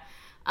trivia.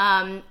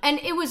 And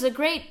it was a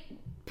great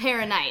pair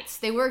of nights.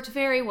 They worked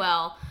very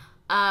well.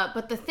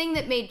 But the thing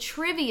that made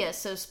trivia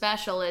so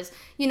special is,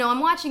 I'm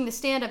watching the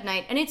stand-up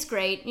night, and it's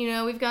great.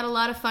 We've got a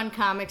lot of fun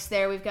comics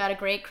there. We've got a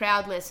great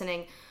crowd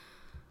listening.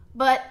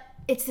 But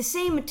it's the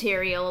same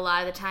material a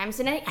lot of the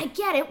times, and I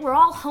get it. We're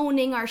all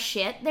honing our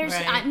shit. There's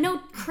no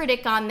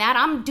critic on that.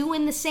 I'm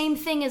doing the same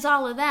thing as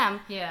all of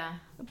them. Yeah.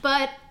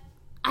 But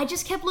I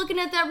just kept looking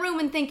at that room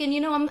and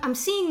thinking, I'm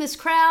seeing this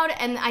crowd,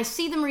 and I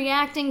see them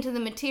reacting to the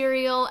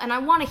material, and I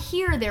want to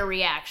hear their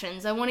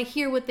reactions. I want to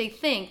hear what they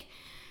think.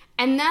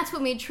 And that's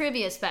what made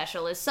trivia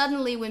special, is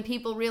suddenly when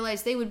people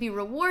realized they would be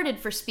rewarded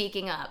for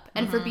speaking up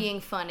and for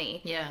being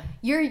funny. Yeah.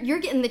 You're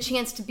getting the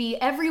chance to be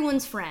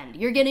everyone's friend.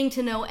 You're getting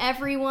to know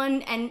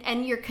everyone,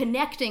 and you're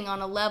connecting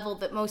on a level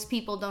that most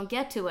people don't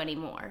get to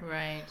anymore.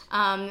 Right.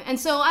 And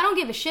so I don't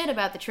give a shit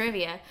about the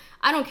trivia.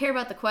 I don't care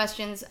about the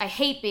questions. I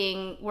hate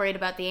being worried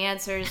about the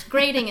answers.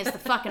 Grading is the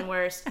fucking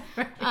worst.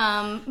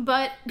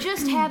 But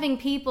just having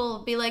people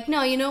be like,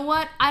 no, you know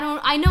what?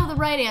 I know the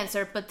right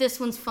answer, but this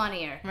one's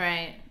funnier.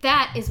 Right.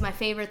 That is my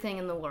favorite thing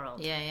in the world.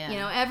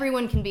 Yeah.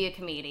 Everyone can be a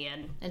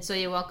comedian. And so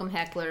you welcome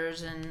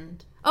hecklers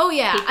and... Oh,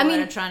 yeah. People that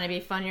are trying to be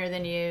funnier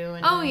than you.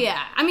 And... Oh,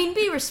 yeah.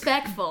 Be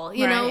respectful.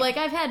 You know, like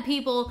I've had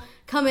people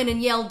come in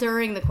and yell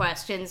during the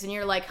questions, and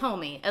you're like,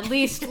 homie, at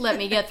least let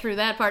me get through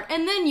that part,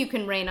 and then you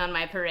can rain on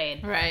my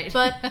parade. Right.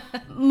 But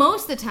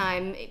most of the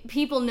time,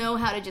 people know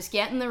how to just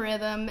get in the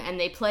rhythm, and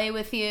they play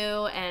with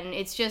you, and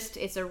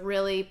it's a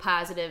really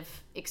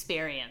positive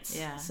experience.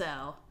 Yeah.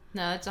 So...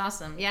 No, it's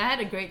awesome. Yeah, I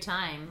had a great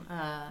time.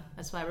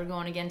 That's why we're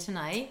going again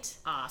tonight.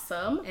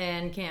 Awesome.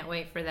 And can't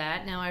wait for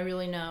that. Now I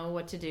really know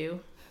what to do.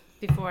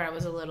 Before I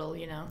was a little,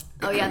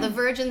 Oh, yeah, the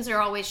virgins are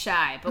always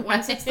shy. But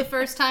once it's the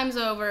first time's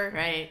over,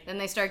 then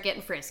they start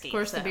getting frisky. Of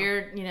course, the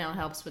beard,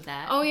 helps with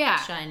that. Oh, yeah.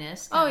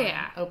 Shyness. Oh,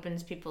 yeah.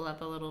 Opens people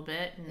up a little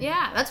bit. And...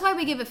 Yeah, that's why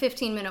we give a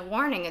 15-minute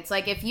warning. It's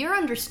like, if you're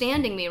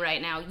understanding me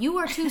right now, you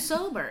are too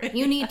sober.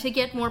 You need to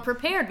get more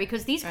prepared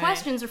because these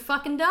questions are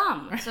fucking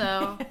dumb.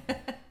 So...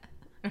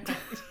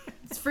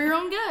 It's for your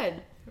own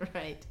good.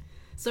 Right.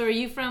 So are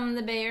you from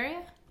the Bay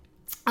Area?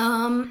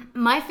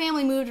 My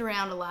family moved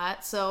around a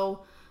lot,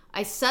 so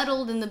I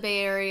settled in the Bay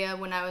Area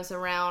when I was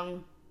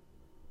around,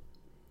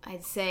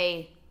 I'd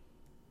say,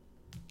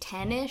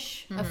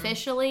 10-ish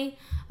officially.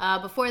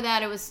 Before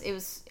that, I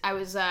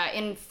was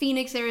in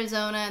Phoenix,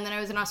 Arizona, and then I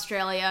was in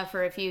Australia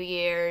for a few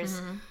years.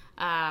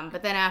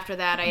 But then after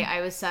that,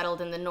 I was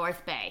settled in the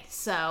North Bay.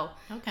 So,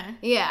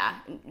 yeah,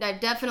 I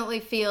definitely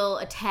feel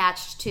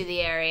attached to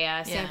the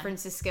area. San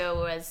Francisco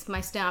was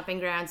my stomping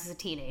grounds as a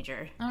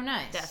teenager. Oh,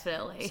 nice.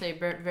 Definitely. So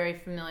you're very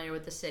familiar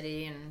with the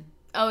city and...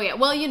 Oh, yeah.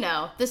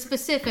 Well, the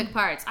specific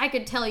parts. I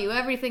could tell you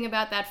everything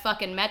about that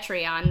fucking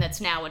Metreon that's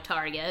now a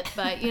Target.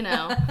 But,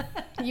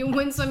 you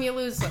win some, you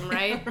lose some,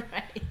 right?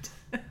 Right.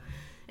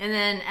 And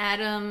then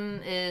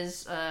Adam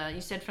is,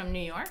 you said from New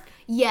York?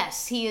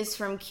 Yes, he is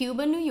from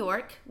Cuba, New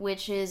York,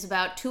 which is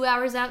about 2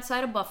 hours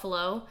outside of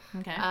Buffalo.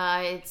 Okay.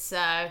 It's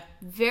a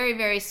very,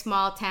 very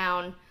small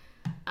town,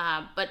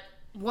 but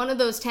one of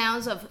those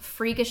towns of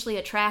freakishly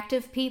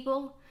attractive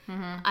people.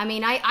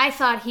 I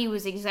thought he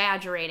was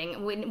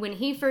exaggerating. When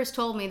he first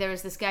told me there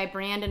was this guy,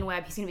 Brandon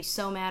Webb, he's going to be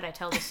so mad I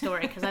tell this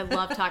story because I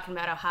love talking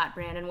about how hot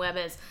Brandon Webb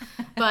is.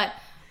 But...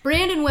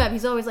 Brandon Webb,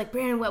 he's always like,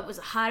 Brandon Webb was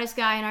the hottest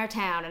guy in our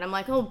town. And I'm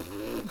like,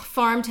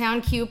 farm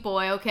town cute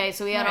boy. Okay,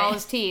 so he had all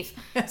his teeth.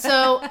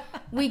 So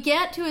we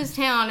get to his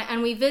town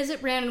and we visit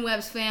Brandon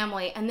Webb's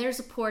family, and there's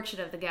a portrait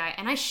of the guy.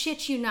 And I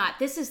shit you not,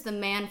 this is the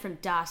man from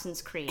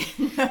Dawson's Creek.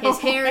 His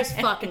hair is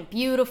fucking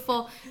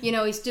beautiful.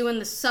 He's doing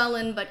the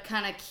sullen but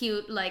kind of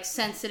cute, like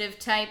sensitive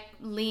type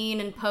lean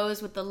and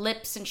pose with the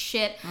lips and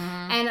shit.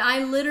 And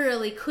I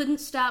literally couldn't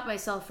stop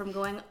myself from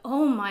going,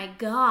 oh my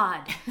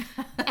God.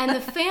 And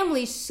the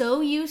family's so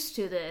used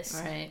to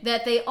this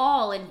that they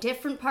all in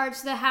different parts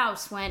of the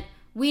house went,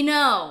 we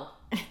know.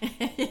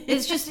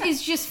 It's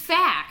just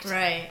fact.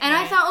 Right. And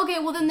I thought, okay,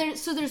 well then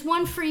there's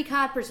one freak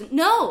hot person.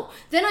 No.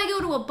 Then I go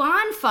to a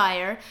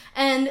bonfire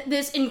and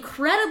this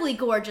incredibly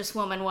gorgeous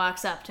woman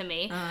walks up to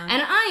me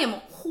and I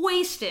am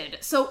wasted.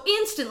 So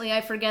instantly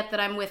I forget that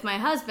I'm with my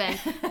husband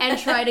and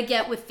try to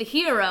get with the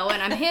hero,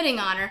 and I'm hitting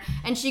on her,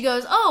 and she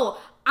goes,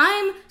 oh,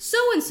 I'm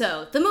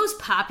so-and-so, the most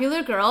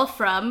popular girl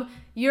from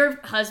your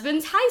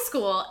husband's high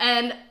school.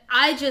 And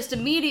I just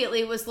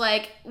immediately was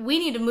like, we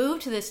need to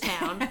move to this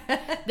town.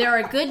 There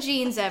are good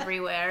genes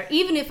everywhere.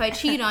 Even if I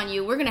cheat on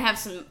you, we're going to have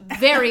some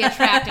very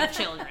attractive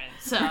children.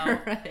 So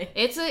Right.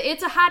 it's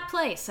a hot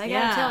place. I gotta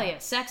Yeah. tell you,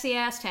 sexy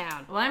ass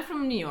town. Well, I'm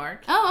from New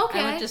York. Oh,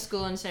 okay. I went to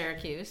school in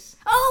Syracuse.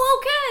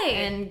 Oh,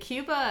 okay. And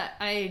Cuba,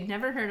 I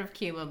never heard of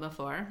Cuba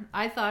before.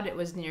 I thought it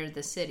was near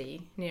the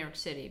city, New York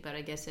City, but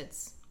I guess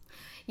it's...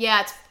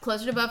 Yeah, it's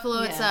closer to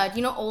Buffalo. It's Yeah. do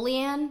you know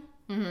Olean?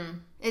 Mm-hmm.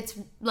 It's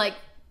like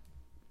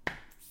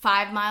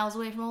 5 miles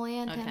away from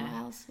Olean, 10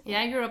 miles. Yeah,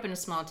 I grew up in a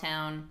small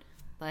town,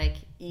 like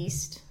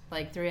east,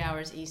 like 3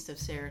 hours east of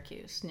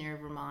Syracuse, near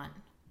Vermont.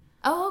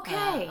 Oh,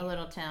 okay. A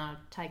little town,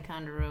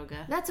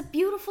 Ticonderoga. That's a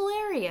beautiful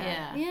area.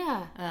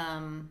 Yeah.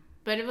 Yeah.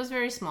 But it was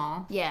very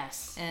small.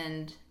 Yes.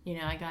 And,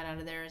 I got out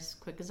of there as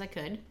quick as I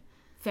could.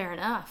 Fair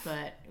enough.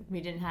 But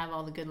we didn't have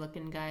all the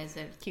good-looking guys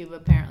that Cuba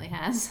apparently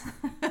has.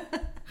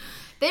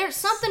 There's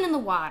something in the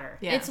water.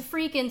 Yeah. It's a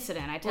freak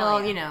incident, I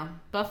tell you. Well,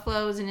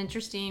 Buffalo is an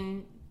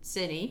interesting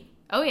city.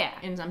 Oh, yeah.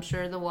 And I'm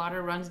sure the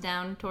water runs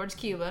down towards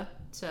Cuba,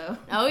 so...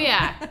 Oh,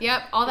 yeah.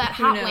 Yep. All that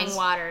Who hot knows? wing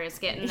water is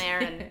getting there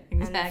and,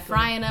 Exactly. and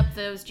frying up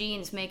those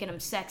jeans, making them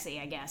sexy,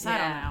 I guess. I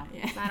Yeah. don't know.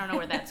 Yeah. I don't know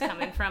where that's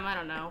coming from. I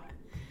don't know.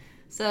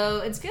 So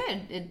it's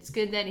good. It's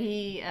good that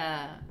he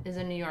is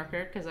a New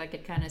Yorker, because I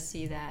could kind of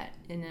see that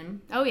in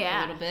him. Oh, yeah.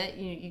 A little bit.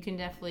 You can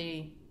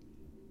definitely...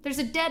 There's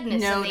a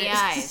deadness in the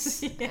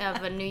eyes Notice.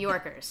 Yeah. of New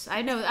Yorkers.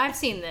 I know. I've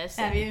seen this.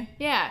 Have you?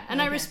 Yeah,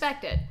 and I Okay.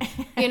 respect it.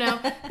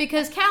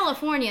 Because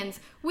Californians,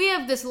 we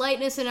have this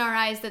lightness in our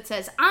eyes that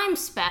says, I'm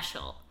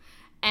special.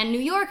 And New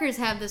Yorkers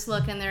have this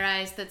look in their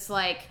eyes that's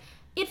like,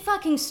 it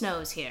fucking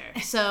snows here.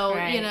 So,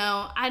 Right.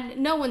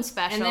 no one's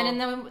special. And then in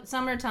the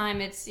summertime,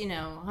 it's,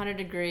 100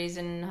 degrees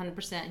and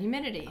 100%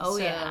 humidity. Oh,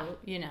 so,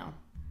 yeah.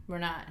 We're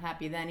not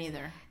happy then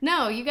either.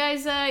 No, you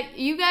guys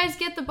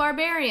get the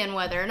barbarian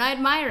weather, and I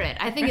admire it.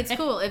 I think it's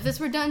cool. If this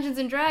were Dungeons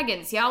and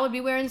Dragons, y'all would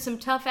be wearing some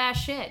tough ass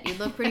shit. You'd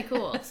look pretty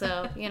cool.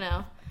 So,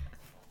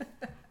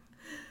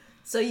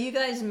 So you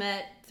guys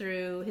met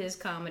through his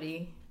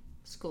comedy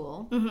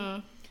school.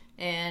 Mm-hmm.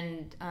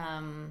 And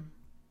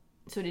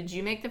so did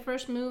you make the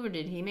first move, or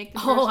did he make the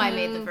first move? Oh, I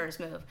made the first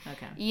move.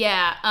 Okay.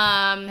 Yeah.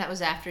 That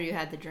was after you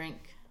had the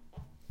drink.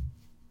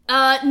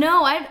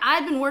 No,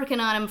 I'd been working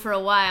on him for a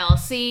while.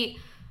 See,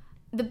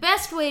 the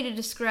best way to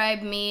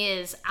describe me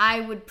is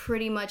I would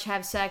pretty much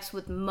have sex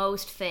with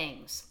most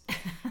things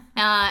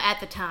at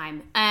the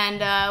time.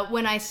 And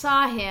when I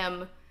saw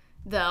him,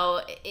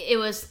 though, it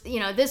was,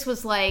 this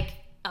was like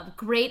a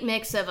great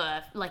mix of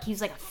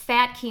he's like a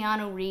fat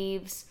Keanu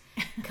Reeves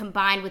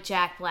combined with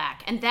Jack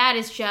Black. And that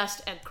is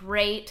just a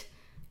great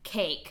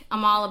cake.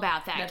 I'm all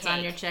about that That's cake.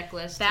 on your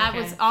checklist. That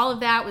okay. was, all of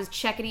that was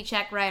checkity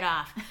check right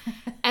off.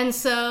 And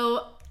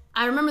so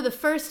I remember the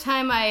first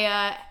time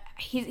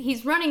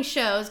he's running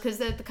shows,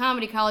 because at the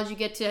comedy college you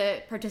get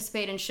to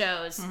participate in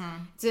shows. Mm-hmm.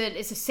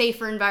 It's a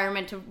safer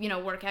environment to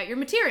work out your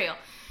material,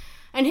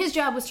 and his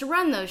job was to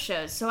run those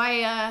shows. So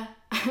I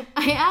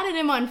added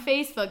him on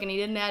Facebook, and he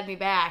didn't add me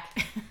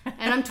back.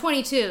 And I'm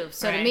 22,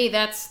 so Right. to me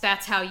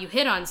that's how you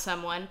hit on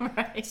someone.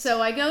 Right.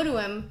 So I go to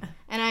him,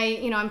 and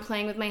I'm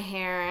playing with my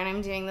hair, and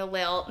I'm doing the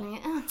lilt. And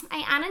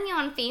I added you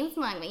on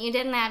Facebook, but you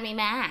didn't add me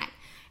back.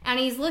 And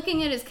he's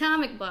looking at his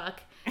comic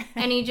book,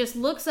 and he just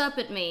looks up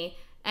at me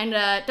and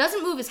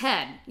doesn't move his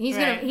head.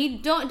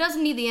 Right.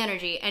 Doesn't need the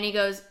energy, and he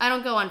goes, I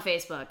don't go on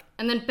Facebook,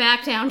 and then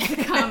back down to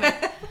the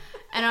comic.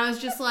 And I was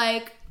just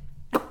like,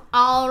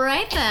 all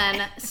right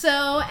then. So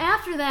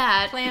after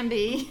that, Plan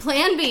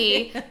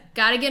B.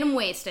 gotta get him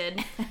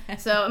wasted.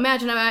 So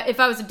imagine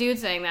if I was a dude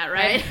saying that,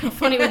 right? How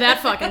funny would that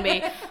fucking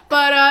be?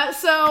 But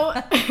so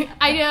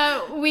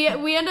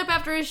we end up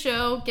after his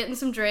show getting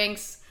some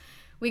drinks.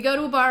 We go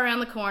to a bar around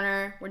the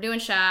corner. We're doing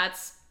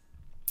shots.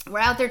 We're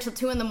out there till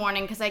 2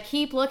 a.m. because I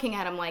keep looking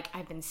at him like,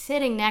 I've been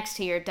sitting next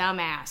to your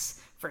dumbass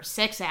for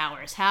 6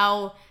 hours.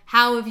 How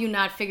have you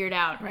not figured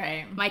out?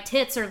 Right. My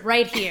tits are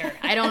right here.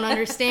 I don't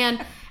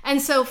understand.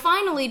 And so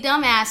finally,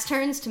 dumbass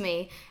turns to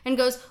me and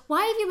goes,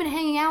 why have you been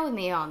hanging out with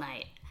me all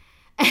night?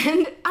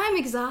 And I'm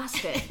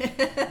exhausted.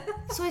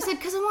 So I said,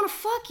 because I want to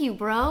fuck you,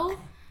 bro.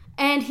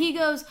 And he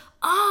goes,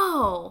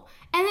 oh.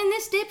 And then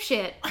this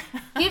dipshit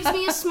gives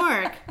me a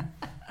smirk,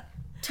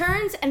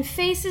 turns and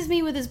faces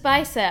me with his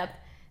bicep,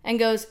 and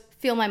goes,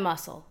 feel my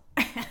muscle.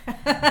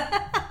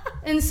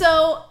 And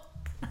so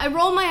I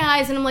roll my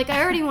eyes, and I'm like,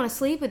 I already want to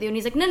sleep with you. And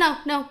he's like,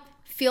 no,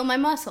 feel my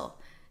muscle.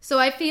 So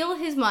I feel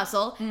his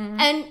muscle,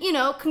 and,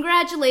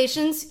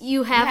 congratulations,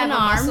 you have an a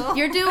arm. muscle.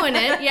 You're doing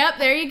it. Yep,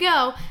 there you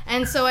go.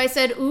 And so I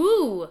said,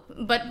 ooh,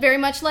 but very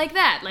much like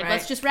that. Like, Right.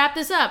 let's just wrap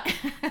this up.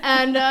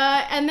 And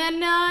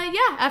then,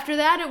 after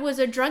that, it was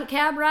a drunk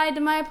cab ride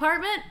to my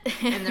apartment.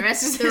 And the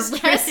rest is The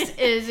history. rest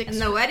is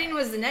And the wedding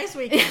was the next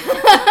weekend.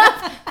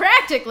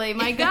 practically,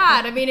 my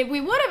God. I mean, if we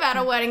would have had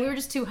a wedding, we were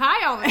just too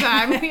high all the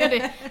time.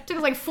 It took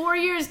us like 4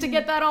 years to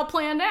get that all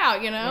planned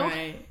out,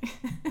 Right.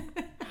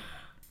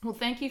 Well,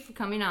 thank you for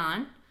coming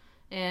on.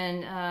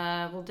 And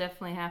we'll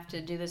definitely have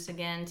to do this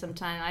again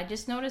sometime. I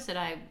just noticed that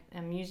I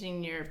am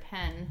using your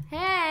pen.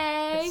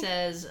 Hey. It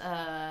says,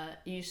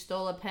 you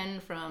stole a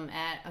pen from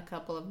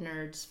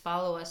 @a-couple-of-nerds.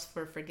 Follow us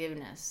for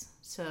forgiveness.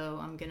 So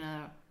I'm going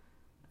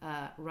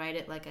to write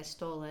it like I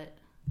stole it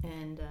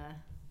and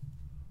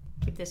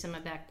keep this in my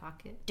back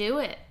pocket. Do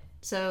it.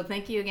 So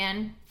thank you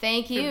again.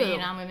 Thank you for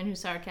being on Women Who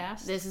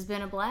Sarcast. This has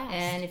been a blast.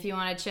 And if you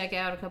want to check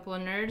out a couple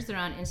of nerds, they're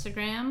on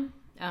Instagram.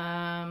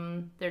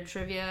 Their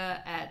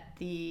trivia at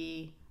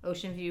the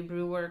Ocean View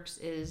Brew Works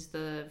is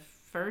the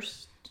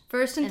first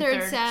and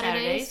third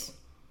Saturdays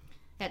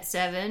at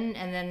 7.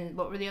 And then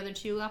what were the other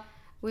two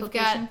We've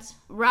locations? got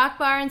Rock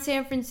Bar in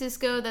San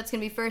Francisco. That's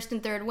going to be first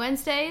and third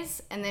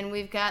Wednesdays. And then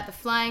we've got the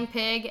Flying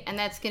Pig, and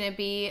that's going to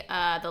be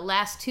the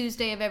last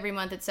Tuesday of every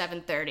month at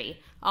 7:30.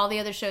 All the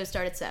other shows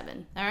start at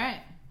 7. All right.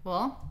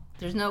 Well,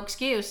 there's no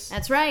excuse.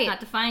 That's right.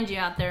 Not to find you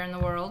out there in the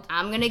world.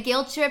 I'm going to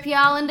guilt trip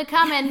y'all into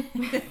coming.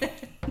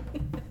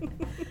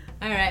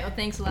 All right. Well,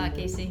 thanks a lot,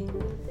 Casey.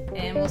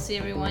 And we'll see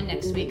everyone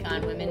next week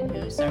on Women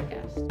Who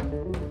Sarcast.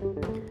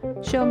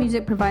 Show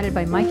music provided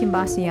by Mike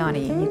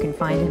Imbassiani. You can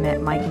find him at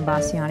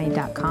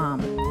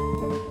MikeImbassiani.com.